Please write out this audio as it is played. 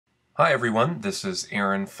Hi everyone, this is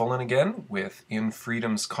Aaron Fullen again with In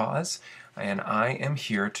Freedom's Cause, and I am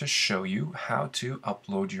here to show you how to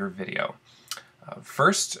upload your video.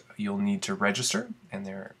 First, you'll need to register, and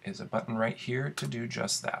there is a button right here to do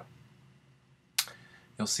just that.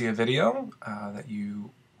 You'll see a video that you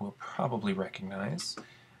will probably recognize.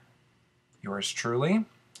 Yours truly,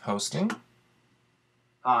 hosting.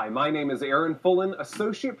 Hi, my name is Aaron Fullen,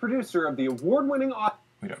 associate producer of the award-winning...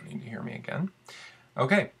 We don't need to hear me again.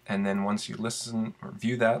 Okay, and then once you listen or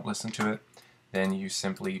view that, listen to it, then you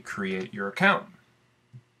simply create your account.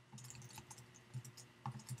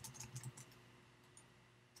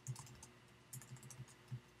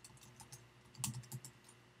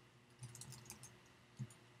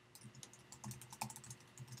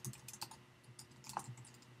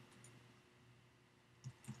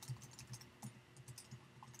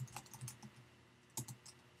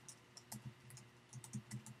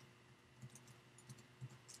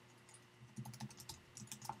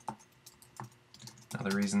 Now,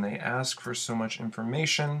 the reason they ask for so much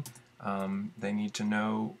information, they need to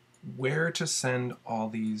know where to send all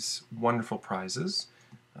these wonderful prizes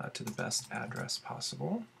to the best address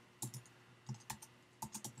possible.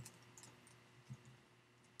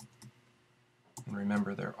 And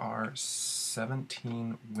remember, there are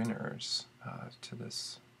 17 winners to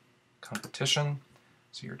this competition,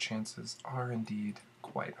 so your chances are indeed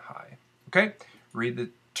quite high. Okay, read the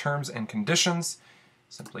terms and conditions.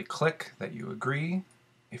 Simply click that you agree.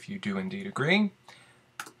 If you do indeed agree,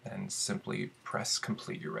 then simply press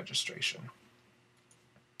complete your registration.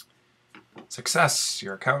 Success!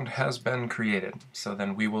 Your account has been created. So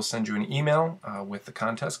then we will send you an email with the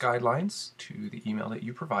contest guidelines to the email that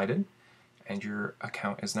you provided, and your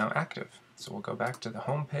account is now active. So we'll go back to the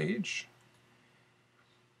home page.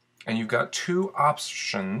 And you've got two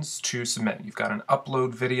options to submit. You've got an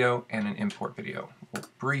upload video and an import video. We'll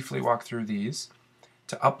briefly walk through these.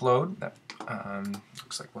 To upload, that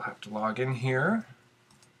looks like we'll have to log in here.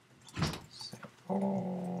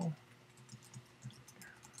 Sample.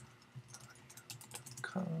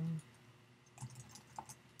 I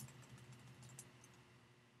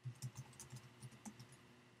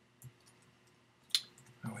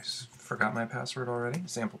always forgot my password already.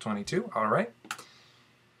 Sample22. All right.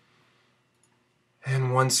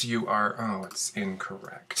 And once you are, oh, it's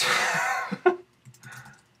incorrect.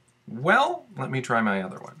 Well, let me try my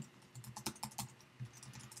other one.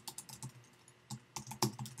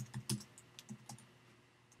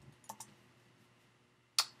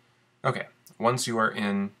 Okay, once you are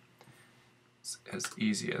in, it's as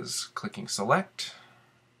easy as clicking select,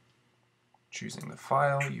 choosing the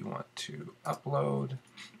file you want to upload,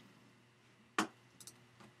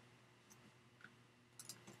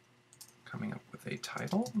 coming up with a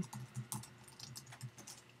title.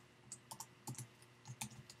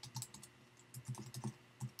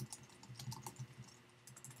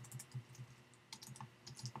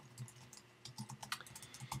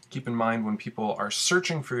 Keep in mind when people are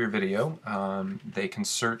searching for your video, they can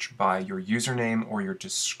search by your username or your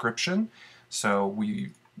description. So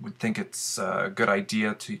we would think it's a good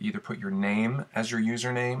idea to either put your name as your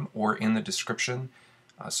username or in the description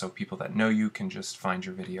so people that know you can just find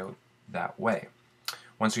your video that way.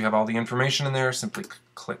 Once you have all the information in there, simply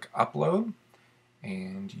click upload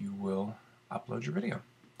and you will upload your video.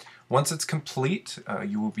 Once it's complete,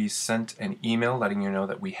 you will be sent an email letting you know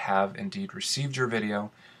that we have indeed received your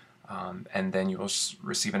video. And then you will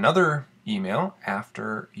receive another email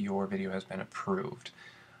after your video has been approved.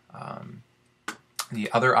 The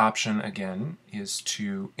other option, again, is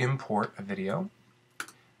to import a video.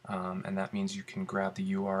 And that means you can grab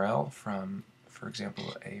the URL from, for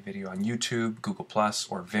example, a video on YouTube, Google+,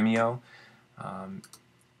 or Vimeo.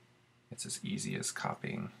 It's as easy as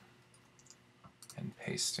copying and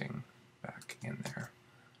pasting back in there.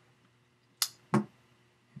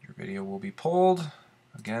 Your video will be pulled.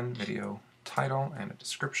 Again, video title and a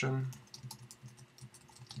description.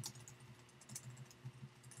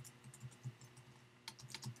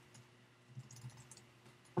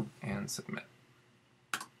 And submit.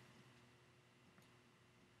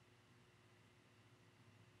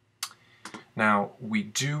 Now, we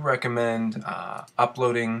do recommend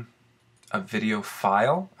uploading a video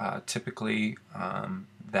file. Typically,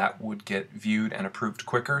 that would get viewed and approved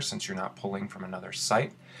quicker since you're not pulling from another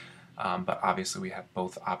site. But obviously we have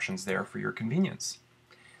both options there for your convenience.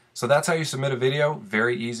 So that's how you submit a video.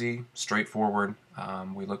 Very easy, straightforward.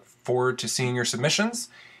 We look forward to seeing your submissions,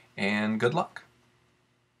 and good luck.